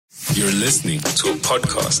You're listening to a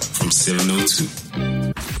podcast from 702.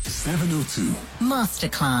 702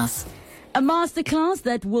 Masterclass. A masterclass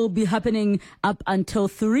that will be happening up until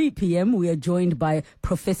 3 p.m. We are joined by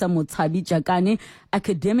Professor Mothabi Jakane,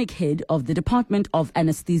 Academic Head of the Department of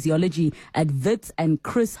Anesthesiology at Wits and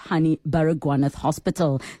Chris Hani Baragwanath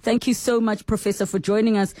Hospital. Thank you so much, Professor, for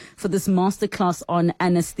joining us for this masterclass on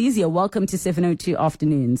anesthesia. Welcome to 702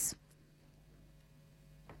 Afternoons.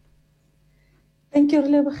 Thank you,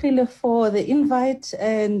 Relebogile, for the invite,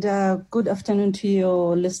 and good afternoon to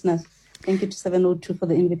your listeners. Thank you to 702 for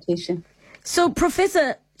the invitation. So,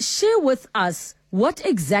 Professor, share with us what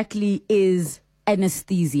exactly is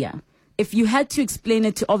anesthesia? If you had to explain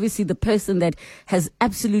it to obviously the person that has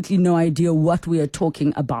absolutely no idea what we are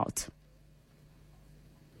talking about.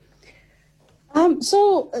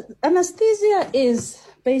 Anesthesia is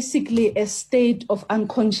basically a state of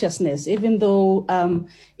unconsciousness, even though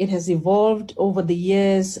it has evolved over the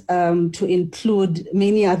years to include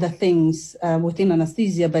many other things within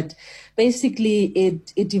anesthesia, but basically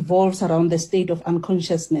it evolves around the state of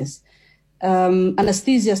unconsciousness.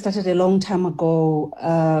 Anesthesia started a long time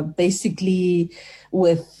ago, basically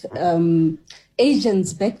with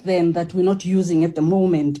agents back then that we're not using at the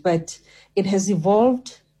moment, but it has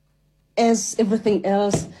evolved as everything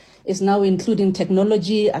else is now, including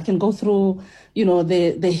technology. I can go through,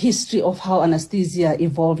 the history of how anesthesia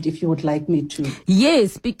evolved if you would like me to.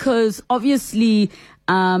 Yes, because obviously,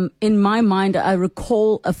 in my mind, I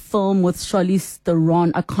recall a film with Charlize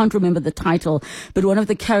Theron. I can't remember the title, but one of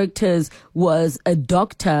the characters was a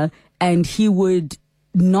doctor, and he would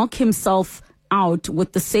knock himself out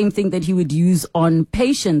with the same thing that he would use on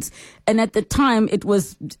patients. And at the time, it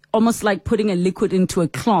was almost like putting a liquid into a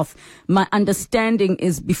cloth. My understanding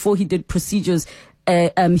is before he did procedures,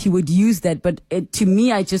 he would use that. But to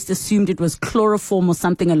me, I just assumed it was chloroform or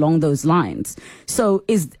something along those lines. So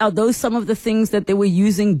are those some of the things that they were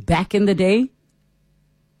using back in the day?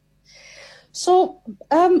 So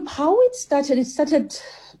how it started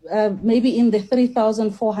maybe in the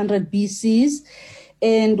 3,400 BCs.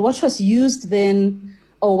 And what was used then,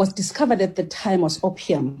 or was discovered at the time, was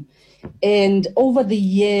opium. And over the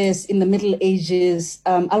years, in the Middle Ages,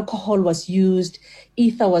 alcohol was used,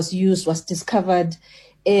 ether was discovered,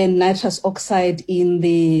 and nitrous oxide in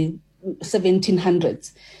the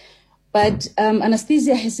 1700s. But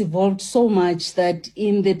anesthesia has evolved so much that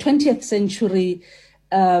in the 20th century,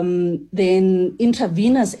 then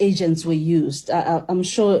intravenous agents were used. I'm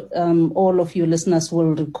sure all of you listeners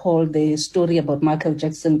will recall the story about Michael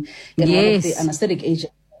Jackson and yes. One of the anesthetic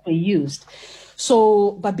agents were used.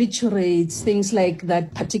 So barbiturates, things like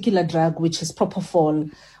that particular drug, which is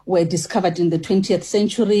propofol, were discovered in the 20th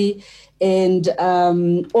century. And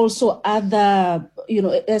also other,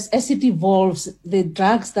 as it evolves, the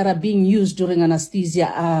drugs that are being used during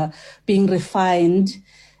anesthesia are being refined.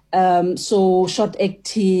 So short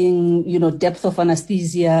acting, depth of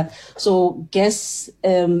anesthesia. So gas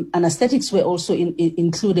anesthetics were also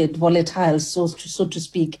included, volatiles, so to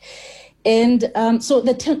speak. And so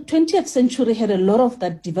the 20th century had a lot of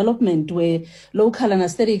that development where local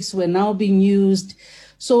anesthetics were now being used.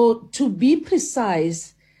 So to be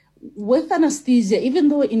precise, with anesthesia, even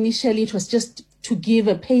though initially it was just to give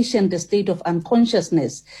a patient a state of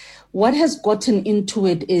unconsciousness, what has gotten into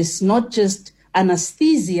it is not just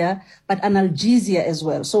anesthesia, but analgesia as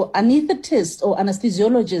well. So anesthetists or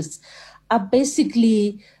anesthesiologists are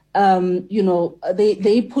basically,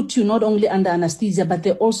 they put you not only under anesthesia, but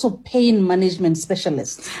they're also pain management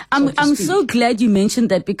specialists. I'm so glad you mentioned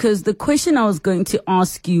that, because the question I was going to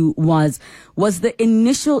ask you was the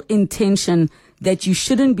initial intention that you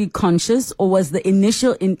shouldn't be conscious, or was the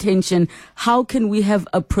initial intention, how can we have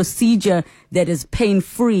a procedure that is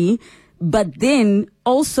pain-free? But then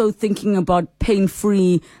also thinking about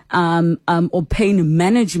pain-free or pain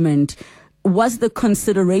management, was the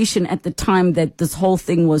consideration at the time that this whole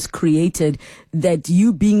thing was created that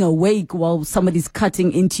you being awake while somebody's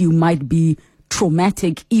cutting into you might be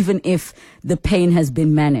traumatic, even if the pain has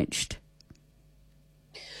been managed?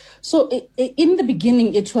 So in the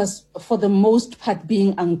beginning, it was for the most part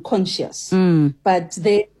being unconscious, but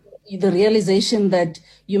the realization that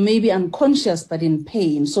you may be unconscious but in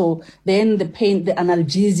pain. So then the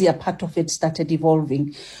analgesia part of it started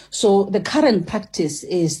evolving. So the current practice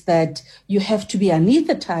is that you have to be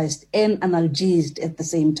anesthetized and analgesed at the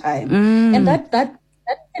same time. And that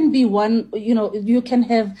can be one, you can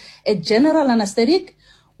have a general anesthetic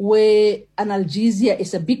where analgesia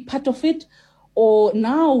is a big part of it, or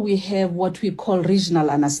now we have what we call regional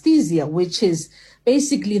anesthesia, which is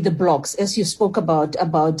basically the blocks, as you spoke about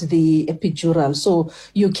the epidural. So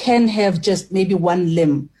you can have just maybe one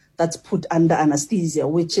limb that's put under anesthesia,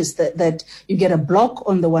 which is that you get a block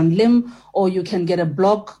on the one limb, or you can get a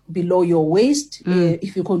block below your waist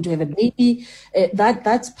if you're going to have a baby.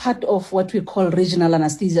 That's part of what we call regional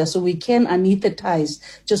anesthesia. So we can anesthetize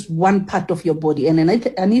just one part of your body. And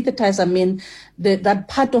anesthetize, I mean that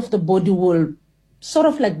part of the body will sort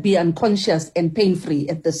of like be unconscious and pain-free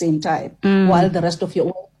at the same time while the rest of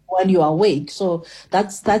while you are awake. So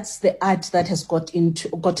that's the art that has gotten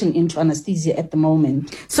into anesthesia at the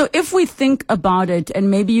moment. So if we think about it,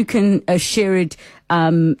 and maybe you can share it,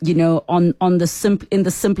 in the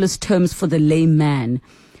simplest terms for the layman,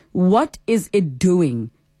 what is it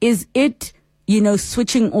doing? Is it,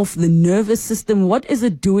 switching off the nervous system? What is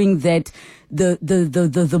it doing that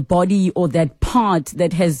the body, or that part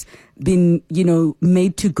that has been,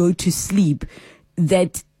 made to go to sleep,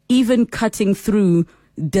 that even cutting through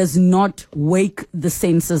does not wake the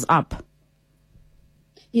senses up?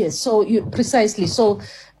 Yes, so precisely. So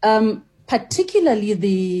particularly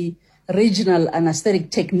the regional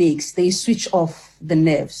anesthetic techniques, they switch off the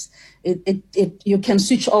nerves. You can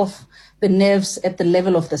switch off the nerves at the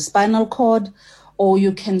level of the spinal cord, or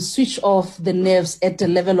you can switch off the nerves at the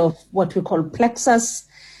level of what we call plexus,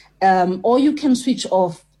 or you can switch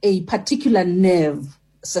off a particular nerve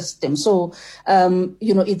system. So,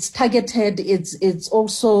 it's targeted. It's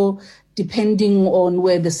also depending on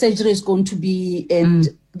where the surgery is going to be and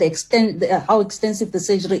the extent, how extensive the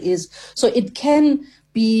surgery is. So it can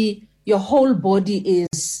be your whole body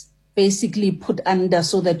is basically put under,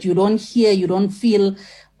 so that you don't hear, you don't feel,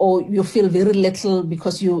 or you feel very little,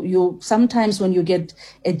 because you sometimes when you get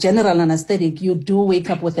a general anesthetic, you do wake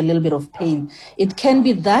up with a little bit of pain. It can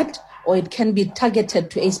be that, or it can be targeted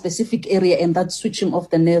to a specific area, and that's switching off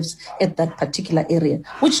the nerves at that particular area,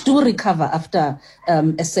 which do recover after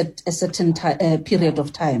a certain period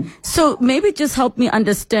of time. So maybe just help me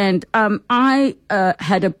understand. I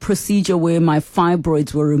had a procedure where my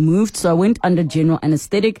fibroids were removed, so I went under general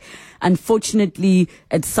anesthetic. Unfortunately,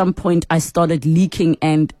 at some point I started leaking,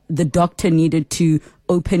 and the doctor needed to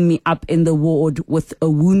open me up in the ward with a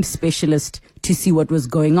wound specialist to see what was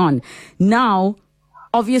going on. Now,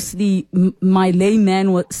 obviously, my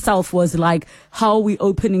layman self was like, how are we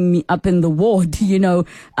opening me up in the ward,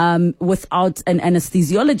 without an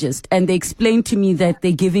anesthesiologist? And they explained to me that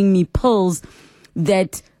they're giving me pills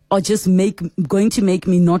that are just going to make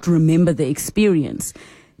me not remember the experience.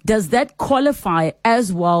 Does that qualify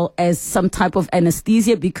as well as some type of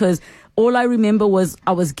anesthesia? Because all I remember was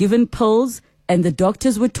I was given pills and the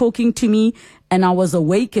doctors were talking to me and I was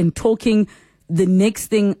awake and talking. The next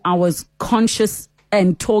thing I was conscious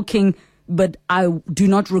and talking, but I do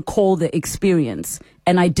not recall the experience.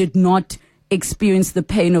 And I did not experience the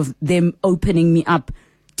pain of them opening me up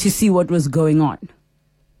to see what was going on.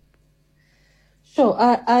 Sure.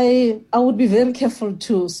 I would be very careful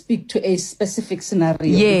to speak to a specific scenario.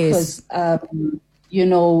 Yes. Because,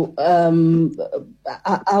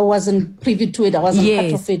 I wasn't privy to it. I wasn't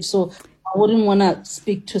part of it. So I wouldn't want to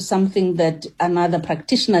speak to something that another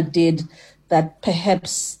practitioner did that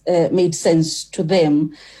perhaps made sense to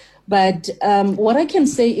them. But what I can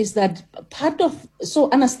say is that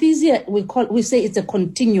anesthesia, we say it's a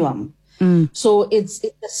continuum. So it's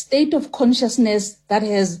a state of consciousness that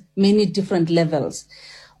has many different levels.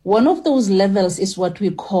 One of those levels is what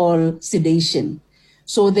we call sedation.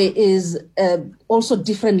 So there is also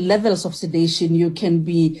different levels of sedation. You can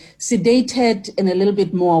be sedated and a little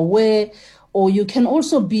bit more aware, or you can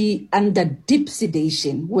also be under deep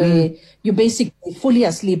sedation, where you're basically fully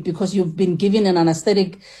asleep because you've been given an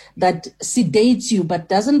anesthetic that sedates you but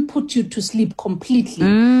doesn't put you to sleep completely.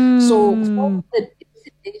 So for the deep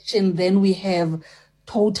sedation, then we have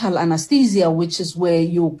total anesthesia, which is where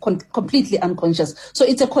you're completely unconscious. So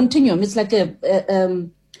it's a continuum. It's like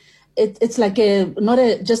it's like not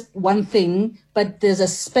just one thing, but there's a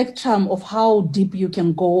spectrum of how deep you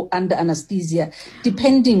can go under anesthesia,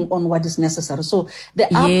 depending on what is necessary. So there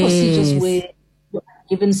are procedures where you are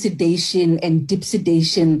given sedation and deep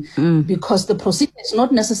sedation because the procedure is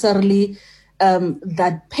not necessarily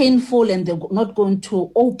that painful, and they're not going to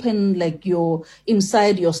open like your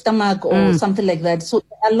inside your stomach or something like that. So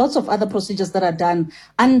there are lots of other procedures that are done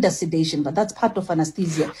under sedation, but that's part of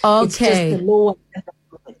anesthesia. Okay. It's just the lower level.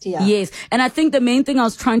 Yeah. Yes. And I think the main thing I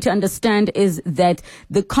was trying to understand is that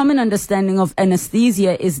the common understanding of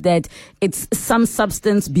anesthesia is that it's some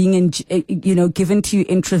substance being, given to you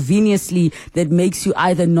intravenously that makes you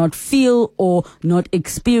either not feel or not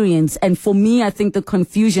experience. And for me, I think the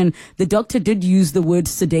confusion, the doctor did use the word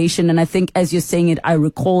sedation. And I think as you're saying it, I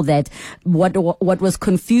recall that what was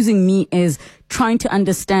confusing me is trying to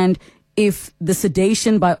understand if the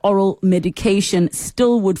sedation by oral medication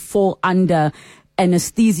still would fall under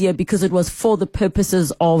anesthesia because it was for the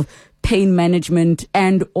purposes of pain management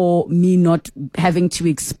and or me not having to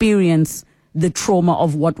experience the trauma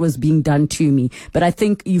of what was being done to me. But I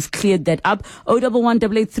think you've cleared that up.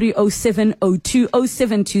 011-883-0702,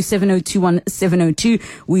 0727021702.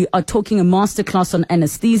 We are talking a masterclass on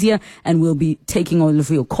anesthesia, and we'll be taking all of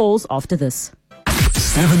your calls after this.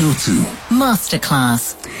 702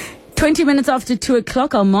 Masterclass. 20 minutes after 2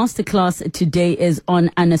 o'clock, our masterclass today is on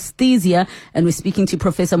anesthesia, and we're speaking to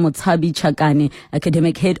Professor Motshabi Chakane,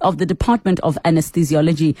 academic head of the Department of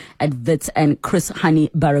Anesthesiology at Wits and Chris Hani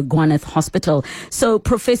Baragwanath Hospital. So,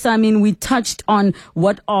 Professor, we touched on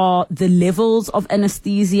what are the levels of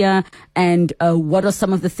anesthesia and what are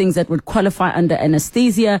some of the things that would qualify under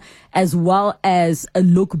anesthesia, as well as a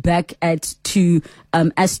look back as to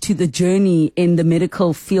the journey in the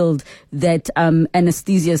medical field that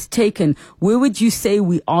anesthesia has taken. Where would you say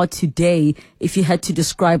we are today if you had to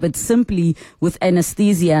describe it simply with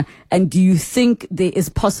anesthesia? And do you think there is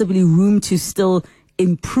possibly room to still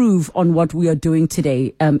improve on what we are doing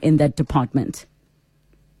today in that department?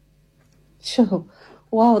 Sure.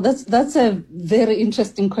 Wow, that's a very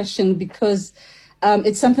interesting question, because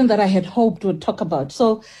it's something that I had hoped we'd talk about.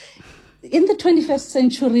 So in the 21st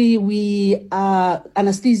century,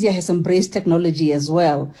 anesthesia has embraced technology as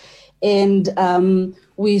well. And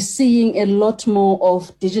we're seeing a lot more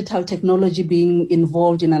of digital technology being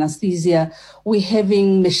involved in anesthesia. We're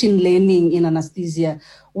having machine learning in anesthesia.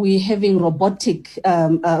 We're having robotics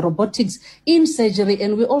in surgery.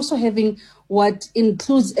 And we're also having what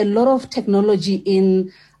includes a lot of technology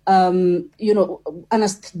in the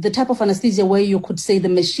type of anesthesia where you could say the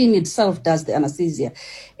machine itself does the anesthesia.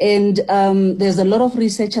 And there's a lot of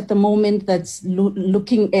research at the moment that's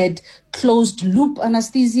looking at closed loop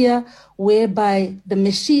anesthesia, whereby the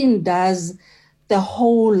machine does the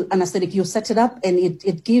whole anesthetic. You set it up and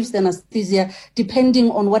it gives the anesthesia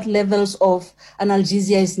depending on what levels of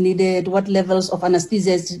analgesia is needed, what levels of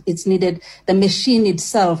anesthesia is needed. The machine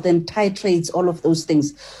itself then titrates all of those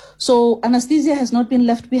things. So anesthesia has not been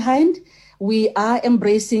left behind. We are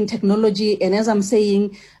embracing technology, and as I'm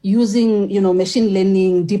saying, using machine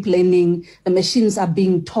learning, deep learning, the machines are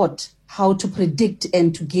being taught how to predict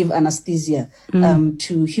and to give anesthesia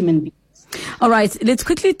to human beings. All right, let's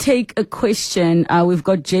quickly take a question. We've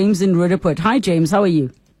got James in Roodepoort. Hi, James. How are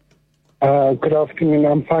you? Good afternoon.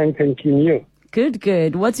 I'm fine, thank you. And you?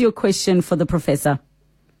 Good. What's your question for the professor?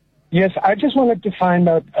 Yes, I just wanted to find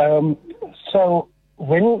out. So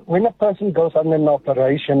when a person goes under an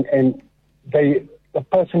operation and the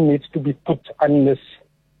person needs to be put under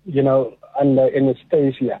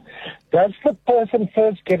anesthesia, does the person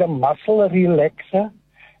first get a muscle relaxer,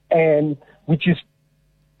 and which is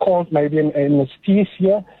called maybe an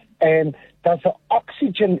anesthesia, and does the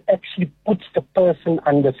oxygen actually puts the person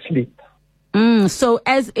under sleep? So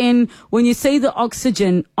as in, when you say the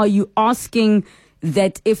oxygen, are you asking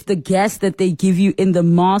that if the gas that they give you in the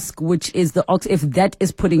mask, which is the if that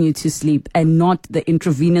is putting you to sleep and not the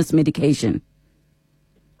intravenous medication?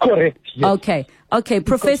 Correct. Yes. Okay,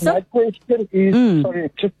 Professor. My question is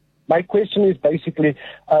my question is basically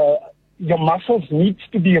your muscles needs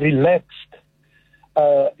to be relaxed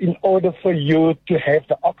in order for you to have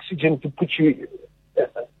the oxygen to put you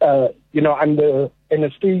under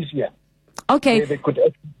anesthesia. Okay. They could.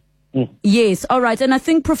 Yes, all right. And I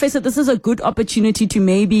think, Professor, this is a good opportunity to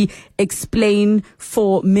maybe explain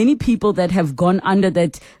for many people that have gone under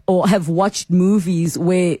that or have watched movies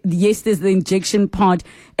where, yes, there's the injection part,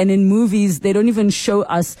 and in movies, they don't even show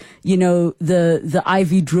us, the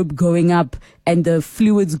IV drip going up and the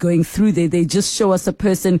fluids going through there. They just show us a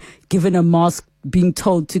person given a mask being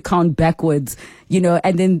told to count backwards,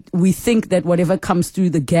 and then we think that whatever comes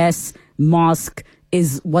through the gas mask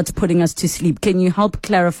is what's putting us to sleep. Can you help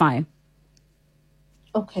clarify?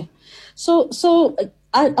 Okay. So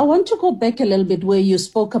I want to go back a little bit where you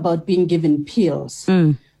spoke about being given pills.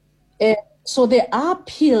 So there are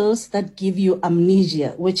pills that give you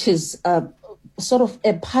amnesia, which is sort of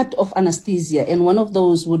a part of anesthesia. And one of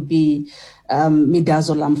those would be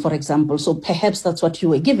midazolam, for example. So perhaps that's what you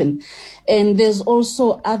were given. And there's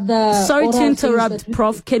also other... Sorry to interrupt,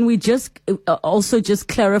 Prof. Can we just also just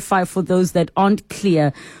clarify for those that aren't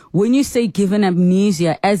clear? When you say given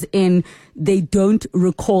amnesia, as in they don't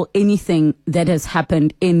recall anything that has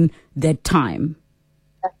happened in that time?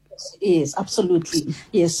 Yes, absolutely.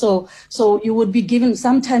 Yes. So you would be given,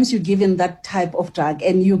 sometimes you're given that type of drug,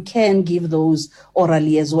 and you can give those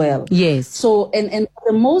orally as well. Yes. So, and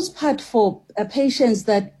for the most part, for patients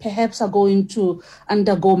that perhaps are going to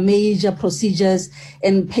undergo major procedures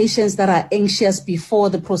and patients that are anxious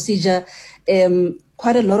before the procedure,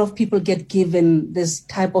 quite a lot of people get given this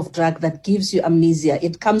type of drug that gives you amnesia.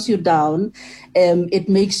 It calms you down. It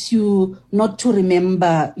makes you not to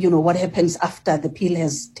remember, what happens after the pill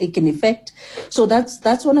has taken effect. So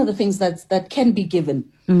that's one of the things that can be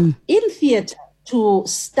given. In theater, to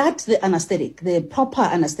start the anesthetic, the proper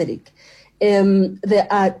anesthetic, there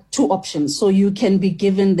are two options. So you can be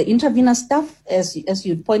given the intravenous stuff, as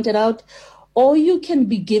you pointed out, or you can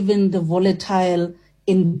be given the volatile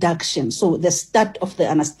induction. So the start of the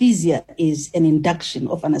anesthesia is an induction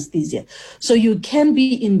of anesthesia. So you can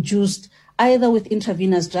be induced either with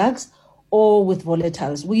intravenous drugs or with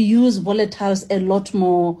volatiles. We use volatiles a lot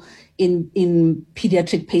more in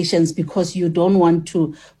pediatric patients because you don't want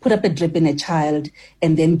to put up a drip in a child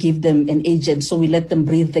and then give them an agent. So we let them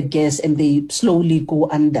breathe the gas and they slowly go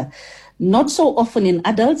under. Not so often in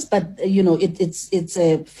adults, but it's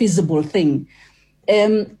a feasible thing.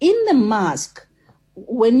 In the mask,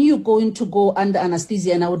 when you're going to go under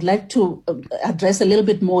anesthesia, and I would like to address a little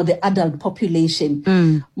bit more the adult population,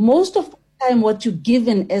 most of the time what you're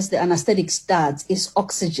given as the anesthetic starts is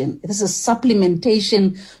oxygen. This is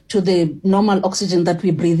supplementation to the normal oxygen that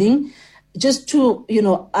we're breathing, just to,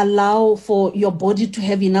 allow for your body to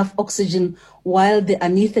have enough oxygen while the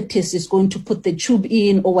anesthetist is going to put the tube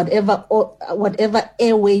in or whatever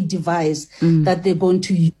airway device that they're going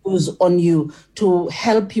to use on you to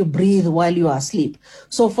help you breathe while you are asleep.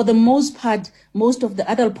 So for the most part, most of the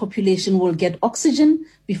adult population will get oxygen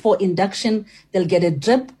before induction. They'll get a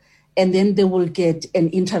drip, and then they will get an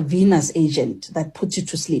intravenous agent that puts you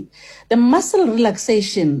to sleep. The muscle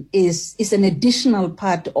relaxation is an additional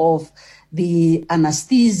part of the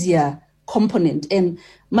anesthesia component, and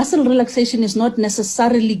muscle relaxation is not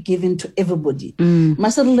necessarily given to everybody.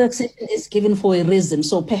 Muscle relaxation is given for a reason.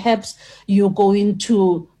 So perhaps you're going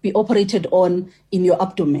to be operated on in your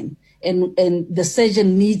abdomen, and the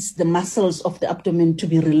surgeon needs the muscles of the abdomen to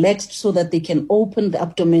be relaxed so that they can open the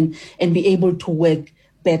abdomen and be able to work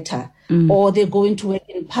better. Or they're going to work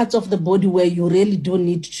in parts of the body where you really do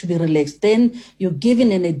need to be relaxed. Then you're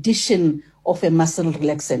given an addition of a muscle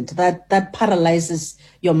relaxant that paralyzes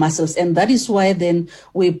your muscles. And that is why then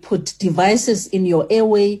we put devices in your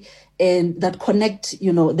airway and that connect,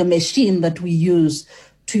 the machine that we use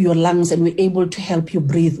to your lungs, and we're able to help you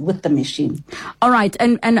breathe with the machine. All right.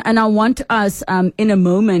 And I want us in a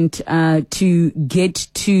moment to get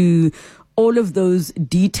to all of those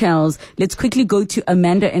details. Let's quickly go to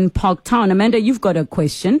Amanda in Parktown. Amanda, you've got a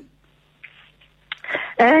question.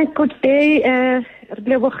 Good day,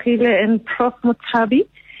 Relebohile and Prof. Mothabi,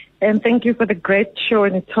 and thank you for the great show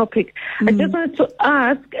and the topic. I just wanted to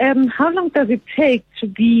ask, how long does it take to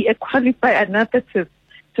be a qualified anesthetist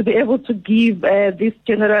to be able to give this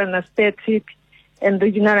general anesthetic and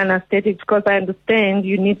regional anesthetic? Because I understand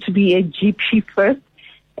you need to be a GP first,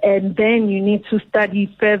 and then you need to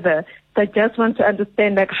study further. So I just want to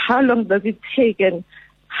understand, how long does it take, and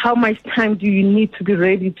how much time do you need to be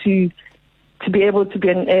ready to be able to be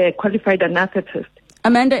a qualified anesthetist?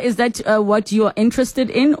 Amanda, is that what you're interested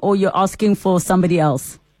in, or you're asking for somebody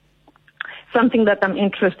else? Something that I'm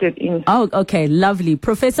interested in. Oh, okay, lovely.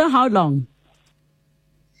 Professor, how long?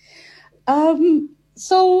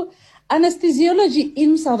 So anesthesiology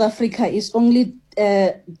in South Africa is only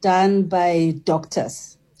done by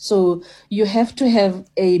doctors. So you have to have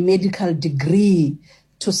a medical degree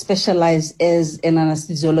to specialize as an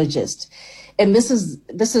anesthesiologist. And this is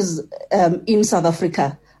in South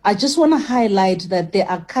Africa. I just want to highlight that there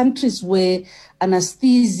are countries where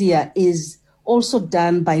anesthesia is also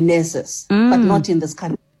done by nurses, but not in this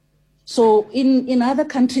country. So in other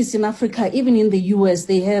countries in Africa, even in the US,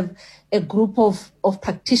 they have a group of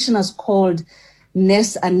practitioners called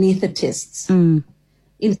nurse anesthetists.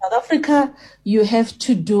 In South Africa, you have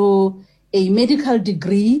to do a medical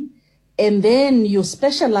degree, and then you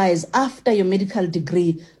specialize after your medical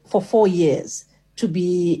degree for 4 years to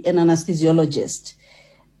be an anesthesiologist.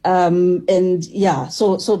 So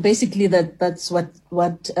basically that's what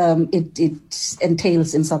it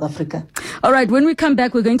entails in South Africa. All right, when we come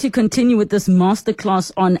back, we're going to continue with this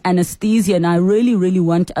masterclass on anesthesia, and I really, really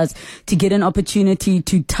want us to get an opportunity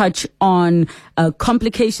to touch on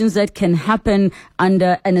complications that can happen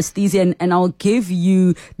under anesthesia, and I'll give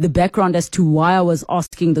you the background as to why I was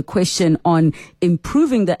asking the question on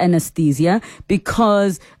improving the anesthesia,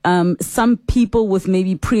 because some people with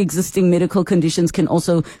maybe pre-existing medical conditions can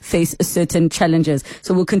also face certain challenges.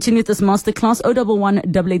 So we'll continue with this masterclass.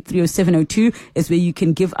 011-883-0702 is where you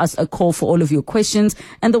can give us a call for all of your questions,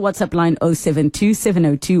 and the WhatsApp line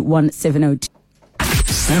 072-702-1702.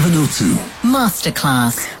 702.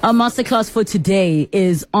 Masterclass. Our masterclass for today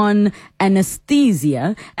is on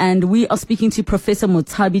anesthesia, and we are speaking to Professor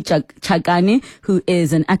Mothabi Chakane, who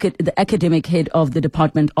is the academic head of the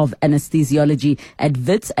Department of Anesthesiology at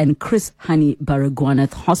Wits and Chris Hani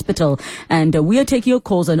Baragwanath Hospital. And we are taking your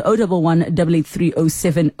calls on 011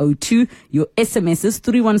 8830702, your SMSs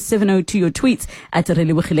 31702, your tweets at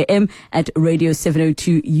Relebohile M, at Radio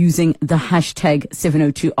 702 using the hashtag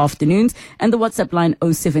 702 afternoons, and the WhatsApp line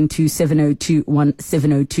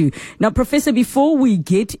 0727021702. Now, Professor, before we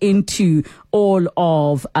get into all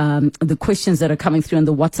of the questions that are coming through on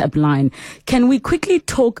the WhatsApp line, can we quickly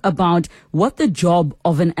talk about what the job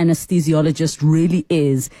of an anesthesiologist really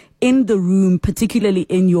is in the room, particularly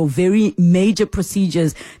in your very major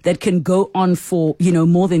procedures that can go on for,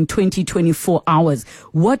 more than 24 hours?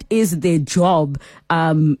 What is their job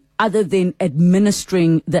other than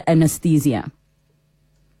administering the anesthesia?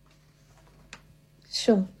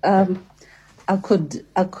 Sure. I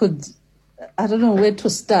don't know where to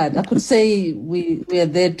start. I could say we are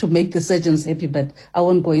there to make the surgeons happy, but I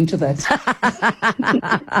won't go into that.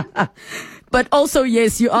 But also,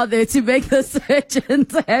 yes, you are there to make the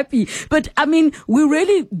surgeons happy. But I mean, we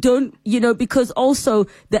really don't, because also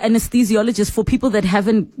the anesthesiologist, for people that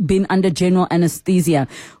haven't been under general anesthesia,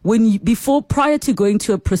 prior to going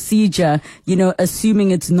to a procedure,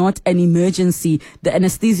 assuming it's not an emergency, the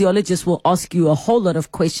anesthesiologist will ask you a whole lot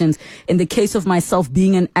of questions. In the case of myself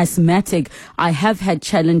being an asthmatic, I have had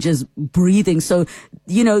challenges breathing. So,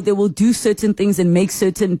 they will do certain things and make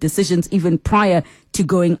certain decisions even prior to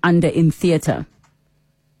going under in theater.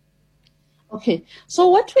 Okay, so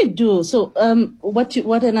what we do,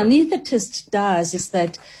 what an anesthetist does is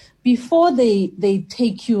that before they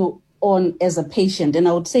take you on as a patient, and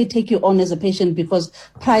I would say take you on as a patient because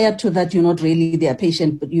prior to that you're not really their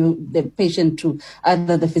patient, but the patient to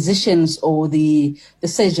either the physicians or the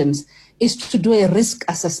surgeons, is to do a risk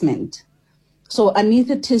assessment. So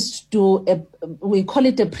anesthetists we call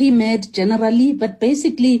it a pre-med generally, but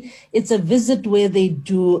basically it's a visit where they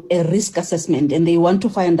do a risk assessment and they want to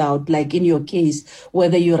find out, like in your case,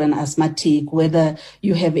 whether you're an asthmatic, whether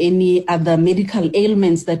you have any other medical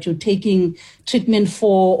ailments that you're taking treatment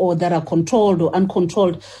for or that are controlled or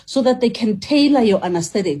uncontrolled, so that they can tailor your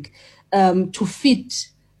anesthetic to fit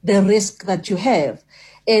the risk that you have,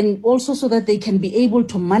 and also so that they can be able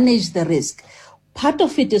to manage the risk. Part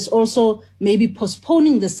of it is also maybe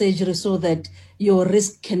postponing the surgery so that your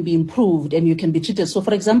risk can be improved and you can be treated. So,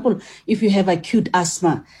 for example, if you have acute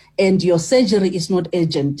asthma and your surgery is not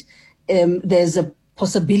urgent, there's a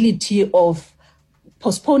possibility of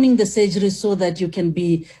postponing the surgery so that you can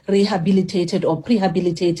be rehabilitated or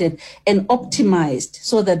prehabilitated and optimized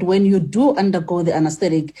so that when you do undergo the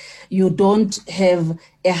anesthetic, you don't have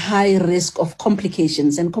a high risk of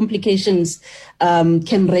complications. And complications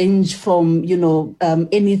can range from,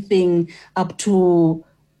 anything up to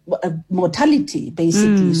mortality,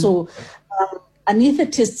 basically. So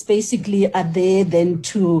anesthetists basically are there then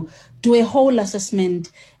to do a whole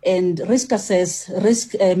assessment and risk assess,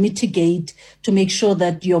 mitigate to make sure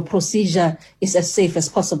that your procedure is as safe as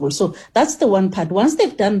possible. So that's the one part. Once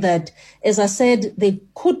they've done that, as I said, they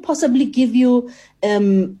could possibly give you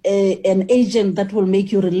an agent that will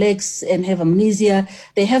make you relax and have amnesia.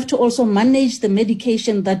 They have to also manage the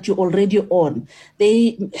medication that you're already on.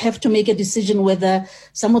 They have to make a decision whether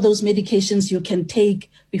some of those medications you can take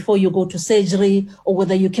before you go to surgery or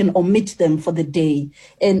whether you can omit them for the day.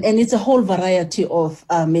 And it's a whole variety of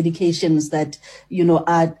medications that,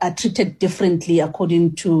 are treated differently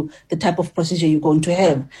according to the type of procedure you're going to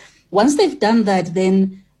have. Once they've done that,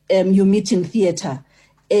 then you meet in theater.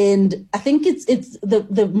 And I think it's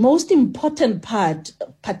the most important part,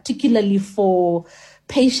 particularly for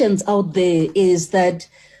patients out there, is that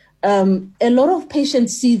a lot of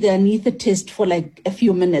patients see the anesthetist for like a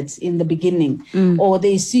few minutes in the beginning, or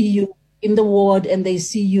they see you in the ward and they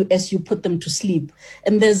see you as you put them to sleep.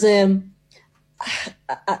 And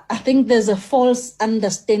I think there's a false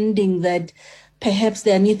understanding that perhaps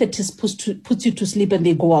the anesthetist puts you to sleep and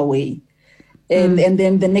they go away. And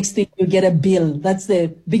then the next thing you get a bill. That's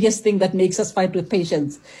the biggest thing that makes us fight with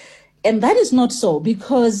patients. And that is not so,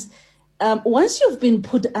 because once you've been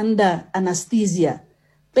put under anesthesia,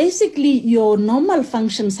 basically your normal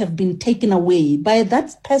functions have been taken away by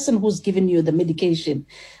that person who's given you the medication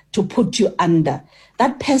to put you under.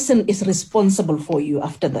 That person is responsible for you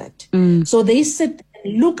after that. So they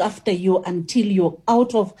look after you until you're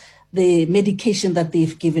out of the medication that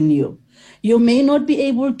they've given you. You may not be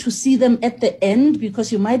able to see them at the end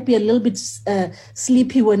because you might be a little bit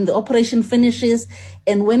sleepy when the operation finishes.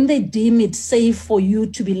 And when they deem it safe for you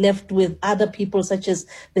to be left with other people, such as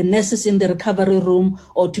the nurses in the recovery room,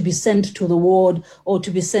 or to be sent to the ward, or to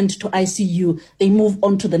be sent to ICU, they move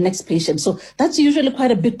on to the next patient. So that's usually quite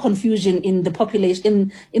a big confusion in the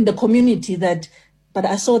population, in the community, that, but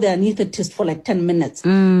I saw the anesthetist for like 10 minutes.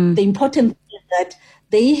 The important thing is that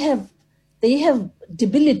they have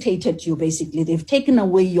debilitated you, basically. They've taken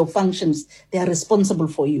away your functions. They are responsible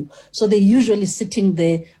for you. So they're usually sitting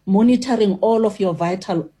there monitoring all of your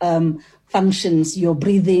vital functions, your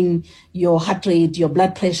breathing, your heart rate, your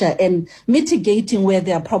blood pressure, and mitigating where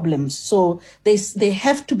there are problems. So they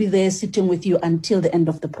have to be there sitting with you until the end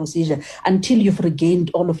of the procedure, until you've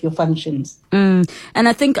regained all of your functions. And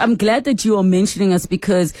I think I'm glad that you are mentioning us,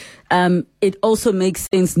 because it also makes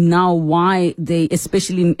sense now why they,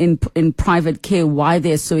 especially in private care, why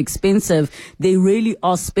they're so expensive. They really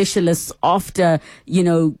are specialists after,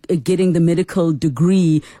 getting the medical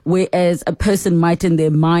degree, whereas a person might in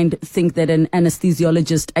their mind think that an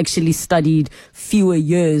anesthesiologist actually studied fewer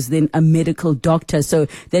years than a medical doctor. So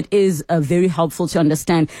that is very helpful to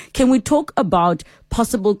understand. Can we talk about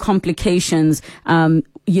possible complications?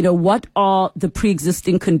 What are the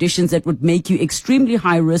pre-existing conditions that would make you extremely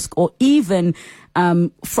high risk, or even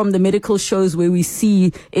from the medical shows where we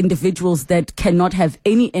see individuals that cannot have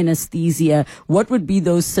any anesthesia? What would be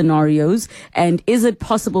those scenarios? And is it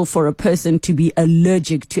possible for a person to be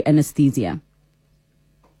allergic to anesthesia?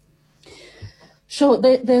 Sure.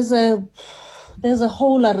 There's a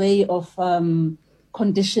whole array of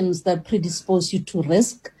conditions that predispose you to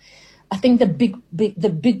risk. I think the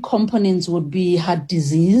big components would be heart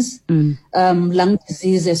disease, lung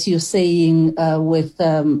disease, as you're saying, with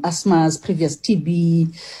asthma, previous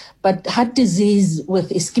TB. But heart disease with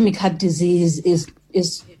ischemic heart disease is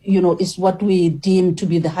what we deem to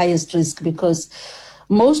be the highest risk, because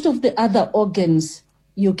most of the other organs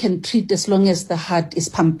you can treat as long as the heart is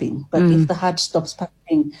pumping. But if the heart stops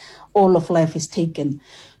pumping, all of life is taken.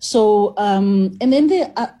 So, and then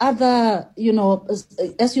there are other,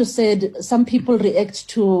 as you said, some people react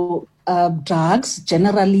to drugs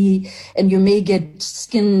generally, and you may get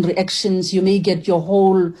skin reactions, you may get your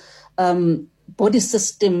whole body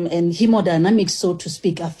system and hemodynamics, so to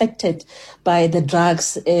speak, affected by the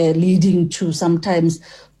drugs, leading to sometimes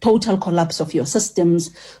total collapse of your systems.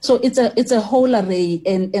 So it's a whole array,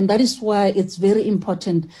 and that is why it's very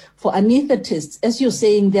important for anesthetists, as you're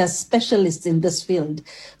saying, they are specialists in this field,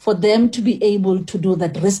 for them to be able to do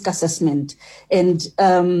that risk assessment, and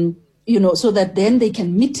so that then they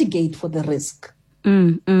can mitigate for the risk.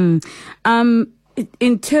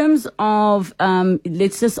 In terms of,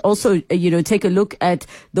 let's just also, take a look at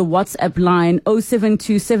the WhatsApp line,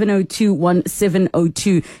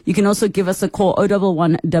 072-702-1702. You can also give us a call,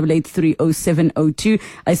 011-883-0702.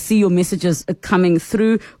 I see your messages coming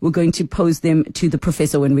through. We're going to pose them to the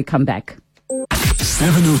professor when we come back.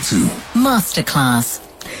 702 Masterclass.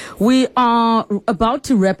 We are about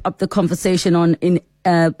to wrap up the conversation on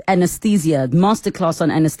anesthesia, masterclass on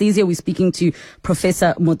anesthesia. We're speaking to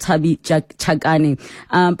Professor Mothabi Chakane.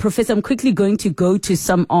 Professor, I'm quickly going to go to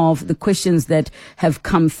some of the questions that have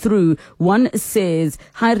come through. One says,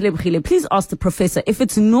 hi Relebogile, please ask the professor if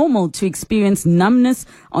it's normal to experience numbness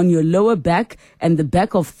on your lower back and the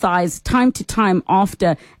back of thighs time to time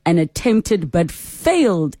after an attempted but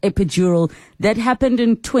failed epidural that happened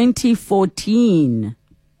in 2014.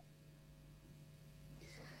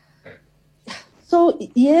 So,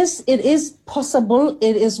 yes, it is possible.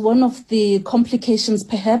 It is one of the complications,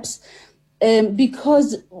 perhaps,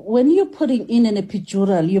 because when you're putting in an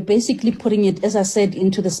epidural, you're basically putting it, as I said,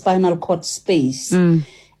 into the spinal cord space.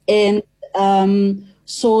 And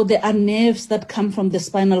so there are nerves that come from the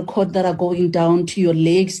spinal cord that are going down to your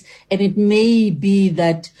legs. And it may be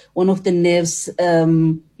that one of the nerves,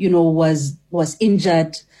 was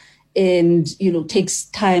injured, and takes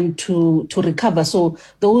time to recover. So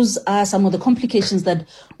those are some of the complications that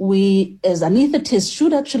we as anesthetists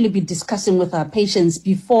should actually be discussing with our patients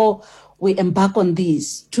before we embark on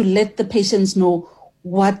these, to let the patients know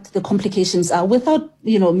what the complications are without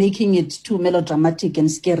making it too melodramatic and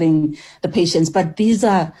scaring the patients. But these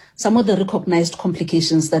are some of the recognized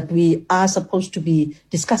complications that we are supposed to be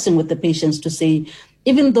discussing with the patients, to say,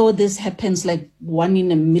 even though this happens like 1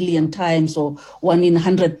 in a million times or 1 in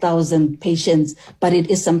 100,000 patients, but it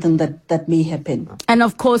is something that may happen. And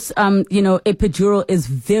of course, epidural is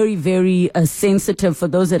very, very sensitive for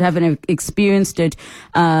those that haven't experienced it.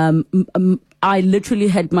 I literally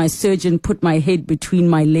had my surgeon put my head between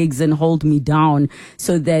my legs and hold me down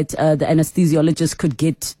so that the anesthesiologist could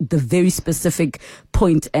get the very specific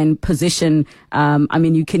point and position. I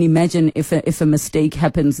mean, you can imagine if a mistake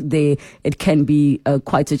happens there, it can be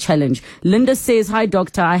quite a challenge. Linda says, "Hi,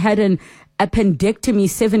 doctor. I had an appendectomy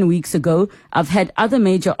 7 weeks ago. I've had other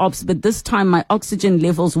major ops, but this time my oxygen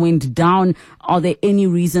levels went down. Are there any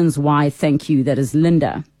reasons why? Thank you." That is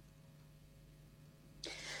Linda.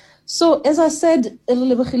 So, as I said,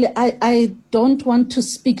 I don't want to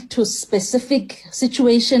speak to specific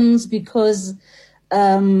situations because,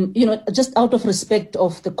 just out of respect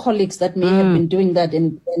of the colleagues that may have been doing that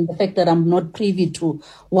and the fact that I'm not privy to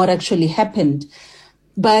what actually happened.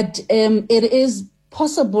 But it is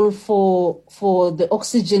possible for the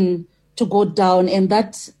oxygen to go down, and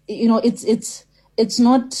that, it's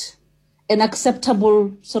not an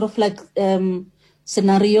acceptable sort of like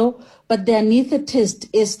scenario. But the anesthetist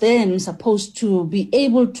is then supposed to be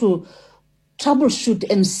able to troubleshoot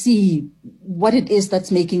and see what it is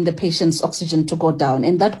that's making the patient's oxygen to go down.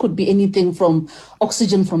 And that could be anything from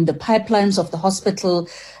oxygen from the pipelines of the hospital,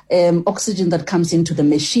 oxygen that comes into the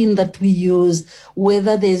machine that we use,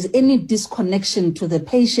 whether there's any disconnection to the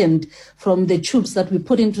patient from the tubes that we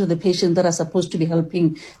put into the patient that are supposed to be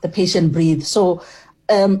helping the patient breathe. So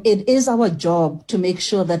it is our job to make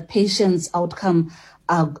sure that patients' outcome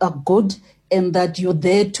are good and that you're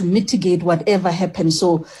there to mitigate whatever happens.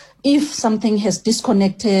 So if something has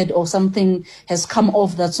disconnected or something has come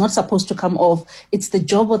off that's not supposed to come off, it's the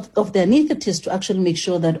job of the anesthetist to actually make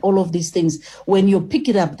sure that all of these things, when you pick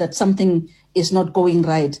it up that something is not going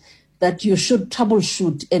right, that you should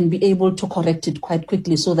troubleshoot and be able to correct it quite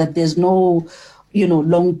quickly so that there's no,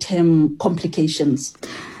 long-term complications.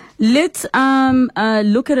 Let's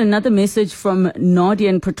look at another message from Nadia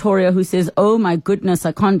in Pretoria, who says, "Oh my goodness,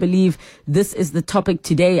 I can't believe this is the topic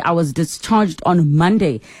today. I was discharged on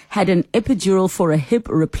Monday, had an epidural for a hip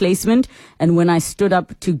replacement, and when I stood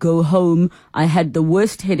up to go home, I had the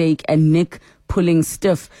worst headache and neck pulling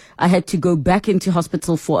stiff. I had to go back into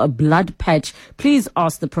hospital for a blood patch. Please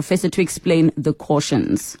ask the professor to explain the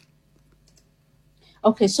cautions."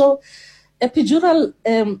 Okay, so epidural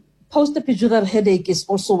post-epidural headache is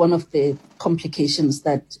also one of the complications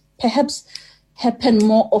that perhaps happen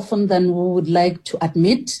more often than we would like to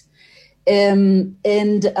admit. Yes,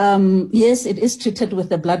 it is treated with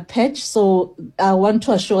a blood patch. So I want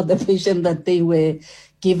to assure the patient that they were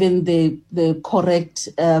given the correct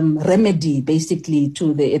remedy, basically,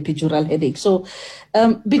 to the epidural headache. So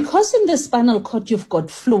because in the spinal cord you've got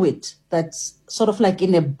fluid that's sort of like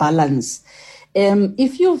in a balance,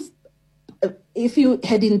 if you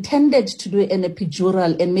had intended to do an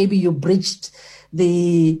epidural and maybe you breached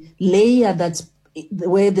the layer that's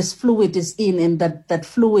where this fluid is in and that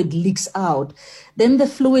fluid leaks out, then the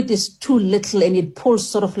fluid is too little and it pulls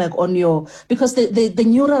sort of like on your, because the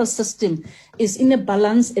neural system is in a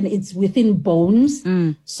balance and it's within bones.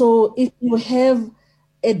 So if you have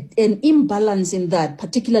an imbalance in that,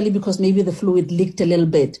 particularly because maybe the fluid leaked a little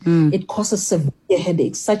bit, it causes severe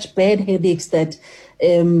headaches, such bad headaches that,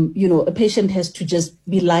 a patient has to just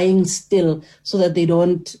be lying still so that they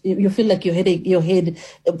don't, you feel like your head,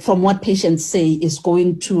 from what patients say, is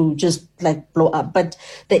going to just like blow up. But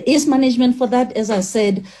there is management for that, as I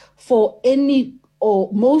said, for any or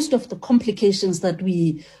most of the complications that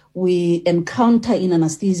we encounter in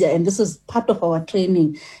anesthesia, and this is part of our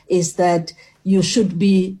training, is that you should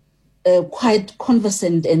be quite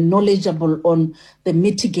conversant and knowledgeable on the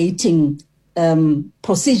mitigating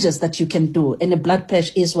procedures that you can do, and a blood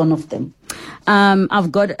patch is one of them.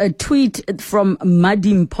 I've got a tweet from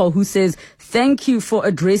Madimpo who says, "Thank you for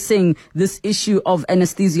addressing this issue of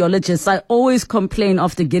anesthesiologists. I always complain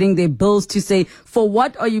after getting their bills to say, for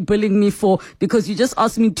what are you billing me for? Because you just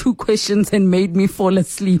asked me 2 questions and made me fall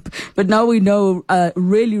asleep." But now we know,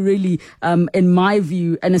 really, in my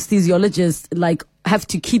view, anesthesiologists have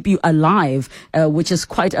to keep you alive, which is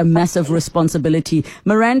quite a massive responsibility.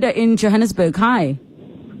 Miranda in Johannesburg, hi.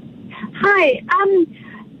 Hi,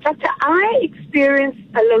 Doctor, I experienced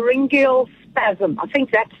a laryngeal spasm, I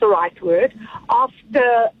think that's the right word,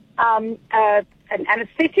 after an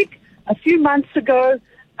anesthetic a few months ago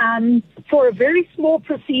for a very small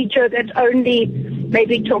procedure that only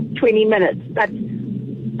maybe took 20 minutes. But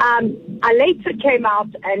I later came out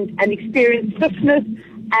and experienced stiffness,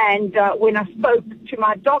 and when I spoke to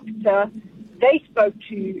my doctor, they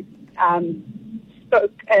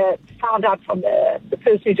found out from the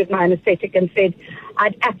person who did my anesthetic and said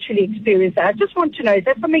I'd actually experienced that. I just want to know, is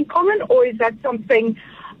that something common, or is that something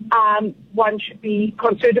one should be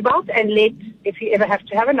concerned about, and if you ever have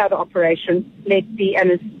to have another operation, let the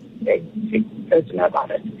anesthetic person know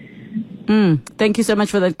about it? Thank you so much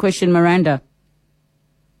for that question, Miranda.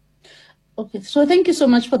 Okay, so thank you so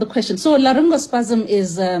much for the question. So laryngospasm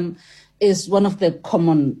is one of the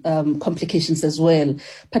common complications as well,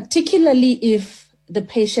 particularly if the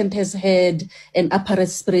patient has had an upper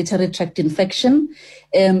respiratory tract infection,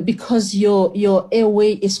 because your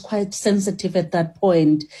airway is quite sensitive at that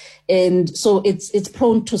point, and so it's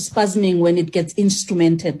prone to spasming when it gets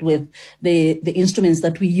instrumented with the instruments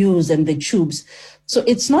that we use and the tubes. So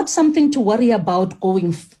it's not something to worry about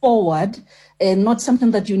going forward, and not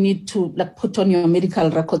something that you need to put on your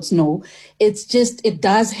medical records. No, it's just, it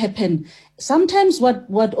does happen. Sometimes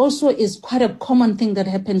what also is quite a common thing that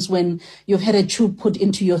happens when you've had a tube put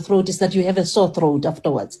into your throat is that you have a sore throat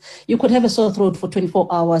afterwards. You could have a sore throat for 24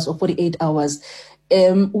 hours or 48 hours.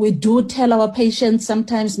 We do tell our patients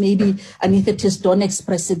sometimes maybe anesthetists don't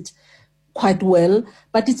express it quite well,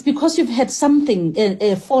 but it's because you've had something,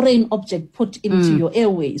 a foreign object put into your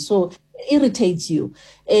airway. So irritates you,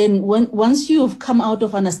 and once you've come out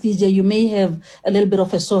of anesthesia, you may have a little bit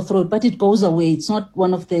of a sore throat, but it goes away. It's not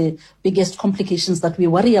one of the biggest complications that we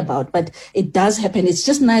worry about, but it does happen. It's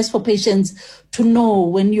just nice for patients to know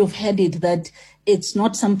when you've had it that it's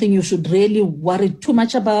not something you should really worry too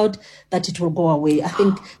much about, that it will go away. I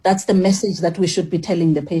think that's the message that we should be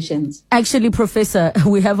telling the patients. Actually, Professor,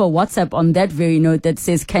 we have a WhatsApp on that very note that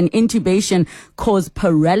says, can intubation cause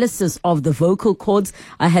paralysis of the vocal cords?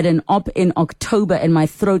 I had an op in October and my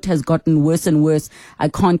throat has gotten worse and worse. I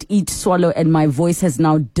can't eat, swallow, and my voice has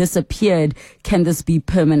now disappeared. Can this be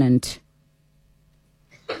permanent?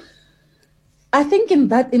 I think in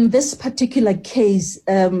this particular case,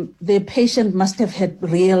 the patient must have had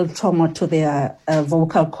real trauma to their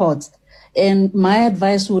vocal cords. And my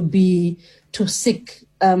advice would be to seek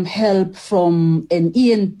help from an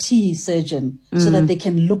ENT surgeon so that they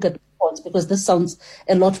can look at cords, because this sounds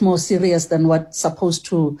a lot more serious than what's supposed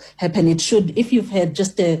to happen. It should, if you've had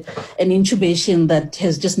just an intubation that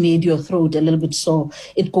has just made your throat a little bit sore,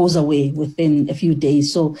 it goes away within a few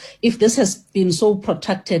days. So if this has been so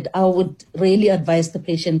protracted, I would really advise the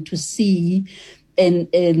patient to see an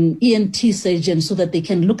ENT surgeon so that they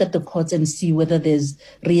can look at the cords and see whether there's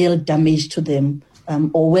real damage to them.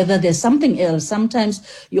 Or whether there's something else. Sometimes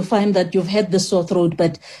you find that you've had the sore throat,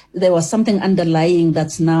 but there was something underlying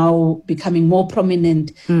that's now becoming more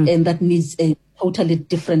prominent and that needs a totally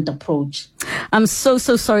different approach. I'm so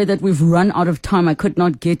sorry that we've run out of time. I could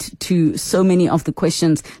not get to so many of the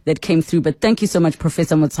questions that came through, but thank you so much,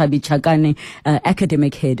 Professor Motsabi Chagane,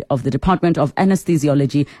 Academic Head of the Department of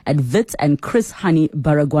Anesthesiology at Wits and Chris Hani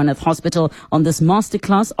Baragwanath Hospital, on this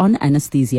masterclass on anesthesia.